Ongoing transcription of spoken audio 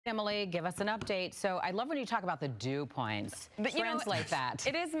Emily, give us an update. So I love when you talk about the dew points. But translate that.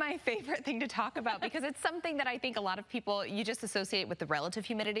 It is my favorite thing to talk about because it's something that I think a lot of people, you just associate with the relative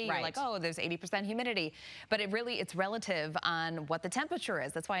humidity. Right. You're like, oh, there's 80% humidity. But it's relative on what the temperature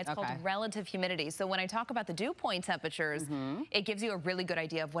is. That's why it's called relative humidity. So when I talk about the dew point temperatures, it gives you a really good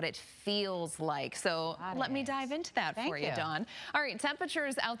idea of what it feels like. So let me dive into that for you, Dawn. All right,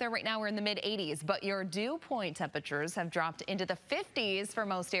 temperatures out there right now are in the mid 80s, but your dew point temperatures have dropped into the 50s for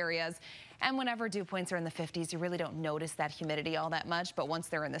most areas. And whenever dew points are in the 50s, you really don't notice that humidity all that much. But once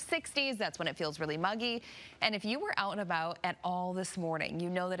they're in the 60s, that's when it feels really muggy. And if you were out and about at all this morning, you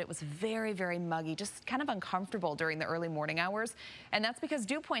know that it was very, very muggy, just kind of uncomfortable during the early morning hours. And that's because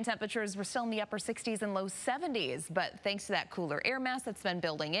dew point temperatures were still in the upper 60s and low 70s. But thanks to that cooler air mass that's been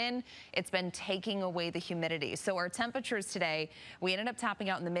building in, it's been taking away the humidity. So our temperatures today, we ended up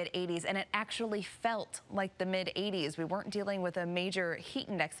topping out in the mid 80s, and it actually felt like the mid 80s. We weren't dealing with a major heat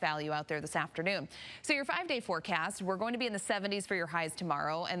index value out there this afternoon. So your 5-day forecast, we're going to be in the 70s for your highs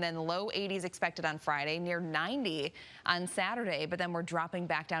tomorrow, and then low 80s expected on Friday, near 90 on Saturday, but then we're dropping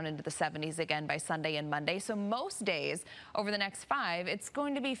back down into the 70s again by Sunday and Monday. So most days over the next 5, it's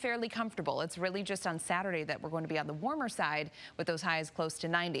going to be fairly comfortable. It's really just on Saturday that we're going to be on the warmer side with those highs close to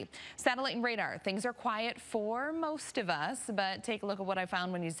 90. Satellite and radar, things are quiet for most of us, but take a look at what I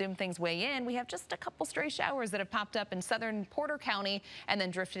found when you zoom things way in. We have just a couple stray showers that have popped up in southern Porter County and then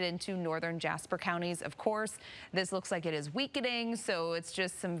drifted into northern Jasper counties. Of course, this looks like it is weakening, so it's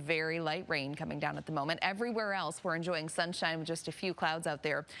just some very light rain coming down at the moment. Everywhere else, we're enjoying sunshine with just a few clouds out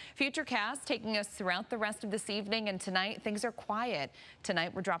there. Futurecast taking us throughout the rest of this evening, and tonight things are quiet.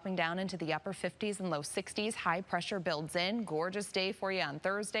 Tonight we're dropping down into the upper 50s and low 60s. High pressure builds in. Gorgeous day for you on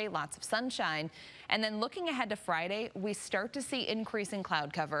Thursday. Lots of sunshine. And then looking ahead to Friday, we start to see increasing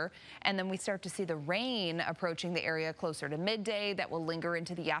cloud cover, and then we start to see the rain approaching the area closer to midday. That will linger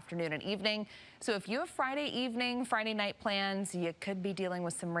into the afternoon and evening. So if you have Friday evening, Friday night plans, you could be dealing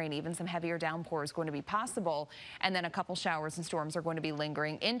with some rain. Even some heavier downpours going to be possible. And then a couple showers and storms are going to be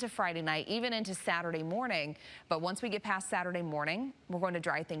lingering into Friday night, even into Saturday morning. But once we get past Saturday morning, we're going to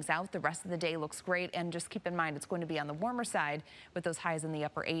dry things out. The rest of the day looks great. And just keep in mind, it's going to be on the warmer side with those highs in the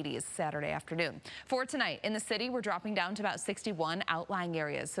upper 80s Saturday afternoon. For tonight in the city, we're dropping down to about 61 outlying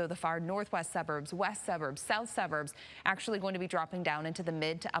areas. So the far northwest suburbs, west suburbs, south suburbs, actually going to be dropping down into the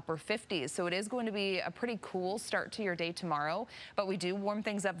mid to upper 50s. So it is going to be a pretty cool start to your day tomorrow, but we do warm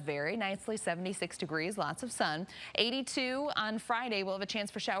things up very nicely. 76 degrees, lots of sun. 82 on Friday. We'll have a chance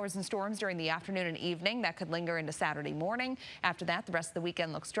for showers and storms during the afternoon and evening. That could linger into Saturday morning. After that, the rest of the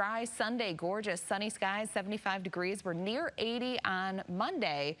weekend looks dry. Sunday, gorgeous sunny skies, 75 degrees. We're near 80 on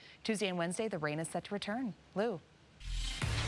Monday. Tuesday and Wednesday, the rain is set to return. Lou.